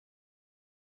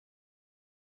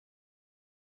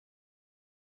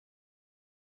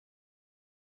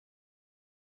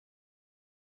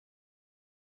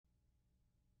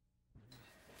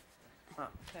Oh,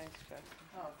 thanks, Justin.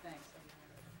 Oh, thanks.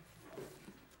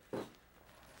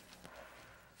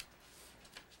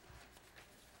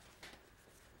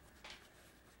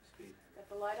 Got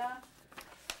the light on?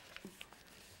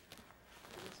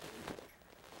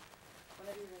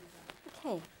 Whenever you're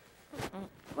ready. Okay.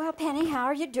 Well, Penny, how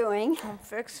are you doing? I'm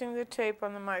fixing the tape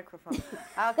on the microphone.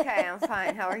 Okay, I'm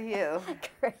fine. How are you?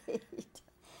 Great.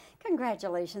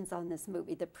 Congratulations on this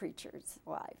movie, The Preacher's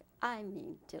Wife. I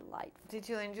mean, delightful. Did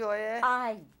you enjoy it?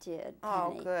 I did, Penny.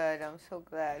 Oh, good. I'm so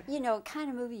glad. You know, kind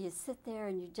of movie you sit there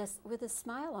and you just, with a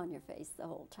smile on your face the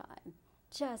whole time.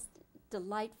 Just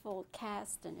delightful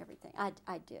cast and everything. I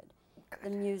did. Good. The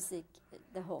music,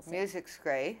 the whole thing. Music's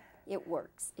great. It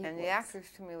works. And the actors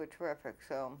to me were terrific,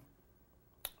 so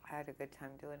I had a good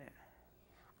time doing it.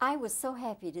 I was so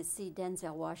happy to see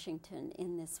Denzel Washington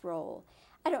in this role.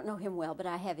 I don't know him well, but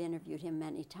I have interviewed him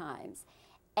many times.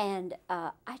 And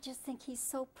I just think he's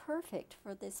so perfect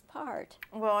for this part.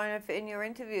 Well, and if in your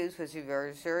interviews, was he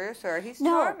very serious? Or he's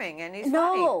No. charming and he's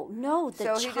funny. No, the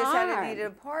charm. So he just had needed a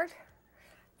part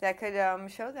that could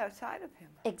show that side of him.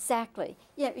 Exactly.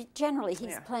 Yeah, generally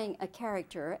he's playing a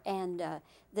character, and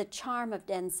the charm of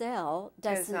Denzel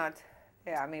doesn't... It's not...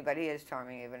 Yeah, I mean, but he is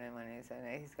charming even when he's in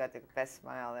it. He's got the best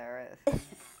smile there is.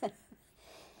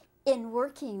 In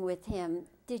working with him,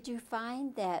 did you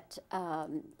find that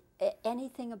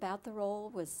anything about the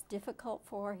role was difficult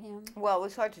for him? Well, it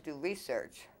was hard to do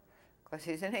research because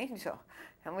he's an angel,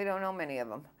 and we don't know many of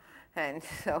them. And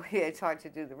so it's hard to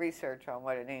do the research on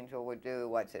what an angel would do,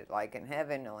 what's it like in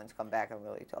heaven. No one's come back and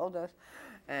really told us.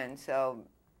 And so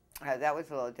that was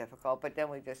a little difficult, but then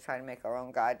we just try to make our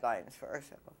own guidelines for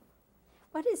ourselves.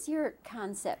 What is your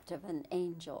concept of an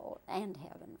angel and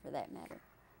heaven, for that matter?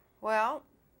 Well,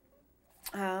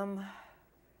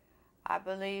 I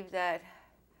believe that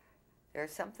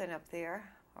there's something up there,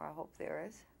 or I hope there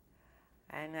is.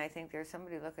 And I think there's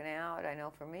somebody looking out. I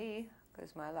know for me,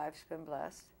 because my life's been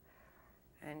blessed.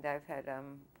 And I've had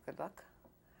good luck.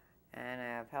 And I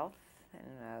have health, and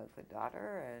a good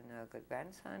daughter, and a good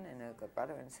grandson, and a good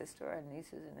brother and sister, and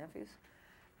nieces and nephews.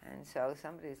 And so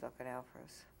somebody's looking out for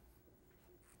us.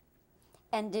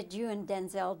 And did you and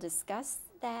Denzel discuss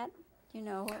that, you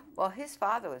know? Well, his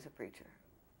father was a preacher.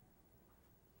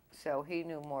 So he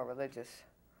knew more religious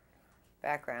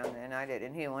background than I did.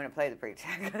 And he didn't want to play the preacher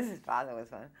because his father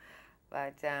was one.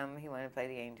 But he wanted to play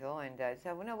the angel. And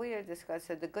so, well, no, we had discussed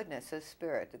the goodness of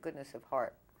spirit, the goodness of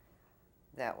heart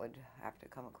that would have to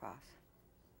come across.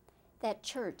 That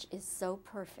church is so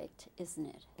perfect, isn't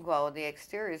it? Well, the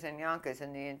exterior's in Yonkers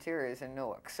and the interior's in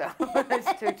Newark, so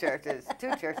it's two churches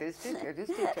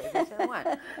in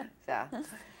one. So,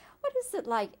 what is it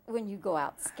like when you go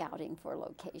out scouting for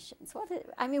locations?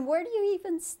 I mean, where do you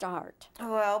even start?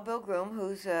 Well, Bill Groom,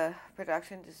 who's a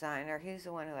production designer, he's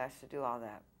the one who has to do all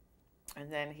that.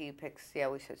 And then he picks,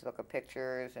 we should look at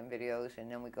pictures and videos,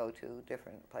 and then we go to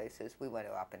different places. We went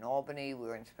up in Albany, we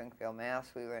were in Springfield,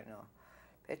 Mass, we were in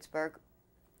Pittsburgh.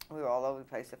 We were all over the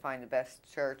place to find the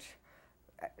best church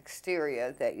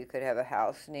exterior that you could have a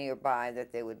house nearby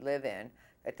that they would live in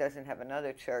that doesn't have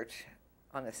another church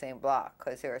on the same block,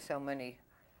 because there are so many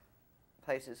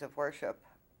places of worship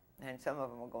and some of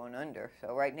them are going under.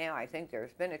 So right now I think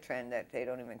there's been a trend that they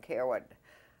don't even care what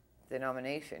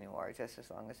denomination you are, just as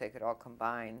long as they could all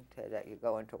combine to that you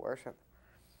go into worship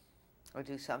or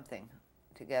do something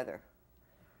together,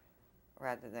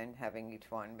 rather than having each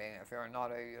one being, if you're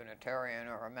not a Unitarian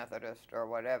or a Methodist or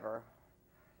whatever,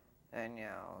 then, you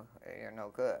know, you're no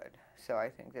good. So I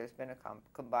think there's been a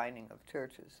combining of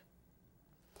churches.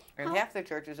 And half the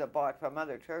churches are bought from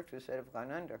other churches that have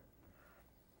gone under.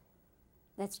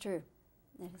 That's true.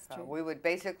 That is true. We were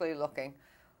basically looking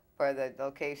for the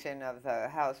location of the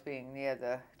house being near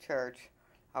the church,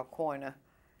 a corner,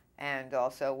 and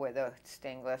also where the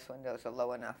stained glass windows are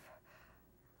low enough,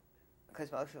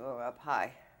 because most of them are up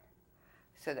high,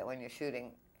 so that when you're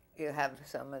shooting, you have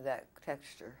some of that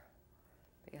texture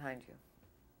behind you.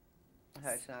 So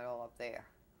it's not all up there.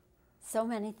 So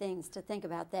many things to think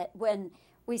about that when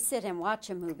we sit and watch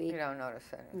a movie. You don't notice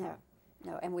anything.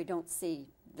 No, and we don't see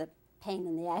the pain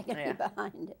and the agony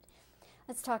behind it.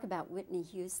 Let's talk about Whitney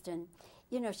Houston.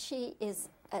 You know, she is,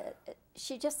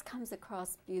 she just comes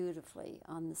across beautifully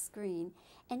on the screen,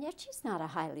 and yet she's not a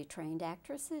highly trained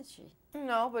actress, is she?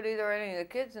 No, but either any of the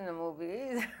kids in the movie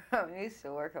either. I'm used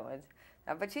to working with.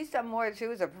 But she's done more. She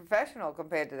was a professional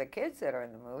compared to the kids that are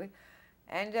in the movie.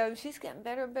 And she's getting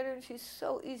better and better, and she's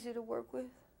so easy to work with.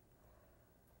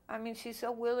 I mean, she's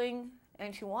so willing,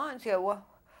 and she wants, well,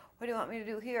 what do you want me to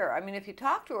do here? I mean, if you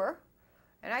talk to her,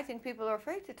 and I think people are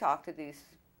afraid to talk to these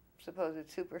supposed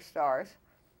superstars,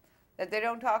 that they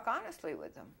don't talk honestly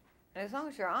with them. And as long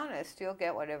as you're honest, you'll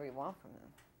get whatever you want from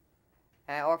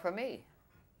them, or from me.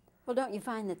 Well, don't you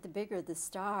find that the bigger the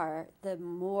star, the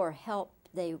more help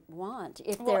they want?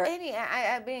 If Well, they're being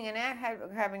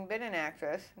having been an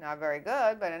actress, not very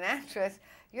good, but an actress,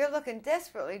 you're looking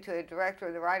desperately to a director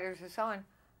or the writers or so on.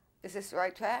 Is this the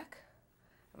right track?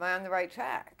 Am I on the right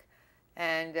track?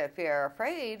 And if you're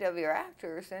afraid of your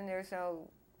actors, then you're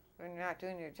not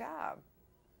doing your job.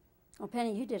 Well,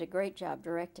 Penny, you did a great job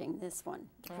directing this one.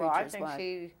 Well, I Preacher's think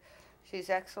Wife. she's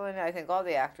excellent. I think all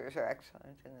the actors are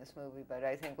excellent in this movie, but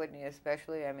I think Whitney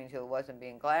especially. I mean, she wasn't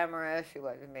being glamorous. She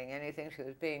wasn't being anything. She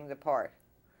was being the part.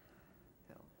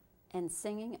 So. And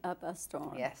singing up a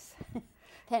storm. Yes.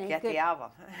 Penny, Get good, the album.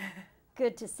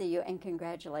 good to see you, and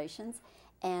congratulations.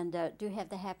 And do have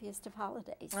the happiest of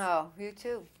holidays. Oh, you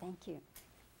too. Thank you.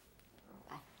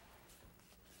 Bye.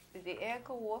 Did the air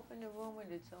go off in the room when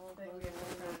it's all closed?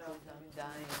 I'm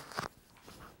dying.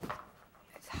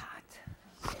 It's hot.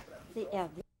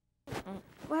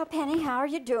 Well, Penny, how are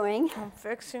you doing? I'm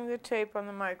fixing the tape on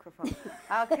the microphone.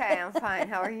 Okay, I'm fine.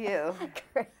 How are you?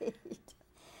 Great.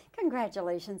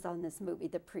 Congratulations on this movie,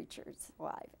 The Preacher's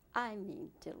Wife. I mean,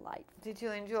 delightful. Did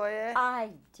you enjoy it?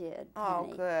 I did, Oh,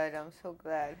 Penny. good. I'm so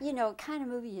glad. You know, kind of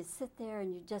movie you sit there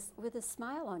and you just, with a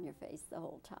smile on your face the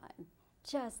whole time.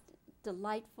 Just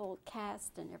delightful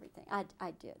cast and everything.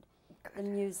 I did. Good. The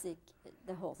music,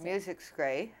 the whole thing. Music's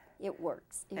great. It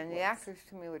works. It And works. the actors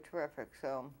to me were terrific,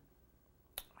 so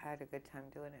I had a good time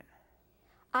doing it.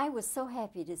 I was so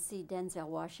happy to see Denzel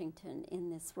Washington in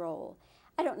this role.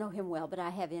 I don't know him well, but I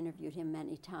have interviewed him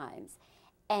many times.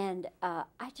 And I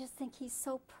just think he's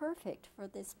so perfect for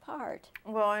this part.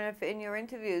 Well, and if in your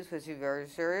interviews, was he very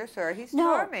serious, or he's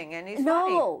No. charming and he's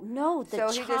funny? No, the so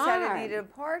charm. he just had to need a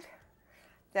part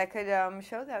that could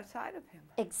show that side of him.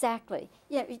 Exactly.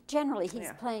 Yeah, generally he's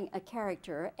Yeah. playing a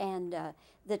character, and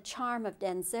the charm of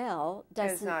Denzel It's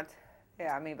doesn't... not,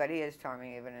 yeah, I mean, but he is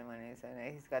charming even when he's in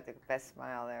it. He's got the best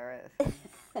smile there is.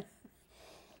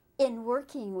 In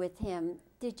working with him,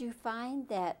 did you find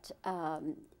that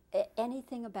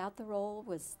anything about the role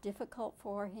was difficult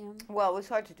for him? Well, it was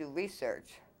hard to do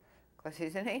research because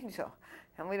he's an angel,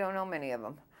 and we don't know many of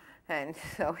them. And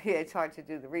so it's hard to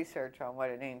do the research on what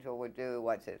an angel would do,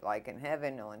 what's it like in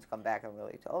heaven. No one's come back and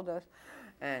really told us.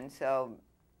 And so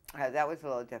that was a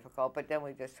little difficult, but then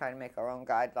we just try to make our own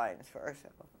guidelines for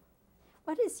ourselves.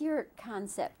 What is your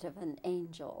concept of an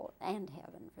angel and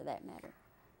heaven, for that matter?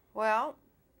 Well,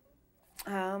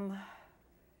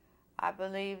 I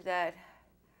believe that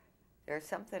there's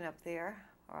something up there,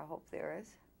 or I hope there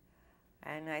is.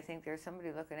 And I think there's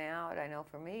somebody looking out. I know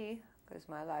for me, because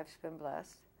my life's been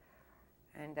blessed.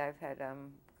 And I've had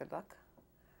good luck.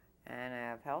 And I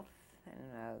have health,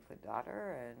 and a good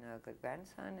daughter, and a good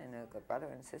grandson, and a good brother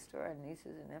and sister, and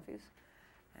nieces and nephews.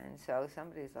 And so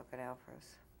somebody's looking out for us.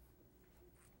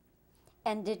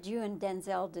 And did you and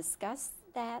Denzel discuss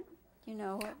that? You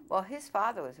know? Well, his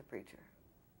father was a preacher.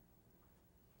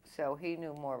 So he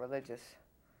knew more religious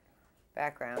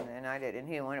background than I did. And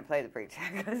he didn't want to play the preacher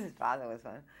because his father was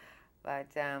one. But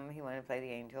he wanted to play the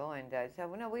angel. And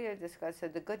so, no, we had discussed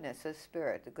the goodness of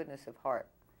spirit, the goodness of heart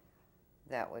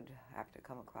that would have to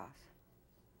come across.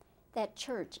 That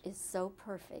church is so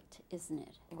perfect, isn't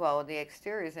it? Well, the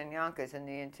exterior is in Yonkers and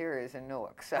the interior is in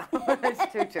Newark. So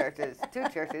it's two churches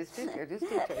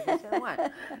in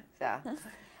one. So.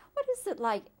 What is it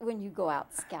like when you go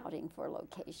out scouting for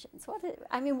locations?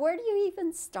 Where do you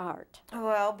even start?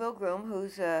 Well, Bill Groom,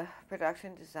 who's a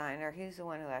production designer, he's the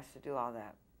one who has to do all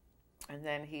that. And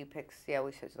then he picks,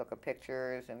 we should look at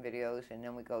pictures and videos, and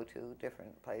then we go to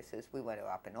different places. We went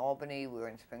up in Albany, we were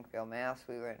in Springfield, Mass,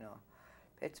 we were in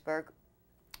Pittsburgh.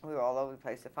 We were all over the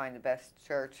place to find the best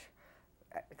church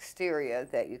exterior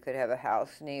that you could have a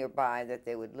house nearby that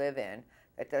they would live in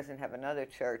that doesn't have another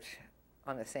church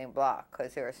on the same block,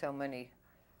 because there are so many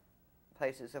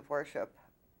places of worship,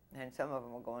 and some of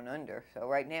them are going under. So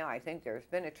right now, I think there's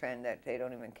been a trend that they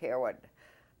don't even care what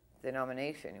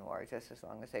denomination you are, just as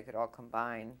long as they could all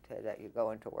combine to that you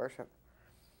go into worship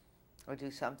or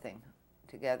do something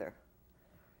together,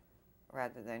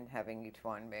 rather than having each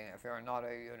one being, if you're not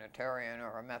a Unitarian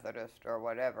or a Methodist or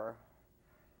whatever,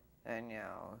 then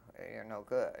you're no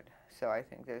good. So I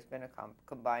think there's been a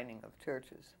combining of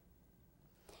churches.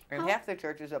 And half the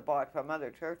churches are bought from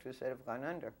other churches that have gone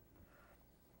under.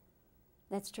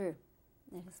 That's true.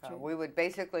 That is true. We would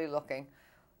basically looking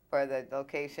for the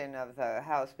location of the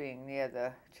house being near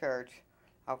the church,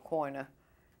 our corner,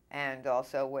 and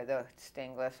also where the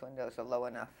stained glass windows are low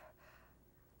enough,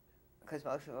 because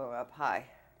most of them are up high,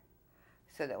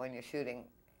 so that when you're shooting,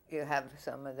 you have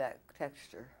some of that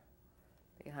texture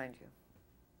behind you.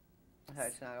 So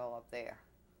it's not all up there.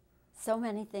 So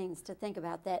many things to think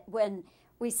about that when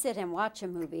we sit and watch a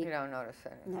movie. You don't notice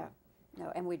it.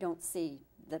 No, and we don't see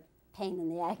the pain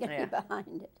and the agony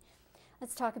behind it.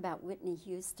 Let's talk about Whitney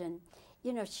Houston.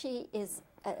 You know, she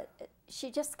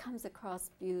just comes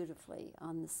across beautifully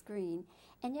on the screen,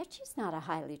 and yet she's not a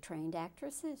highly trained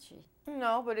actress, is she?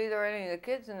 No, but either any of the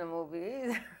kids in the movie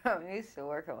either. I'm used to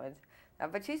working with.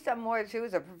 But she's done more. She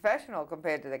was a professional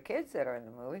compared to the kids that are in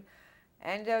the movie.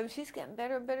 And she's getting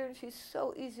better and better, and she's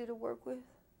so easy to work with.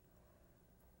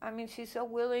 I mean, she's so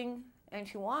willing, and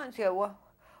she wants, well,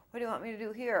 what do you want me to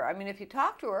do here? I mean, if you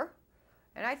talk to her,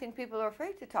 and I think people are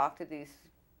afraid to talk to these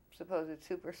supposed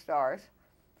superstars,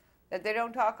 that they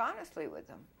don't talk honestly with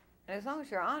them. And as long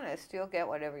as you're honest, you'll get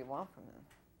whatever you want from them,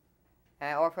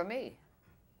 or from me.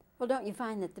 Well, don't you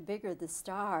find that the bigger the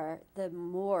star, the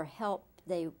more help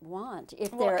they want?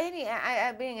 If Well, they're having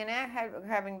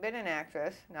been an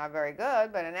actress, not very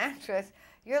good, but an actress,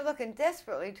 you're looking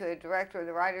desperately to a director or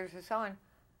the writers or so on.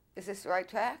 Is this the right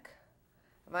track?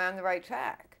 Am I on the right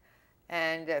track?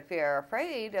 And if you're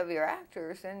afraid of your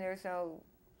actors, then you're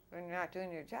not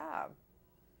doing your job.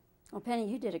 Well, Penny,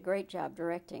 you did a great job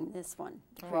directing this one.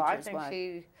 Well, I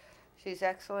think she's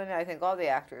excellent. I think all the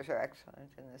actors are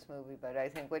excellent in this movie, but I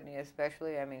think Whitney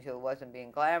especially. I mean, she wasn't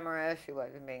being glamorous. She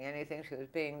wasn't being anything. She was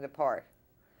being the part.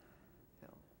 So.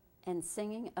 And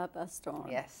singing up a storm.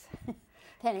 Yes.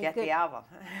 Penny, get the album.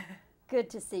 Good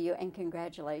to see you, and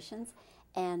congratulations.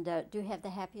 And do have the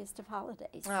happiest of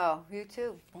holidays. Oh, you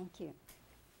too. Thank you.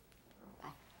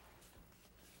 Bye.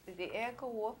 Did the air go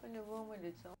off in the room with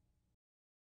its own?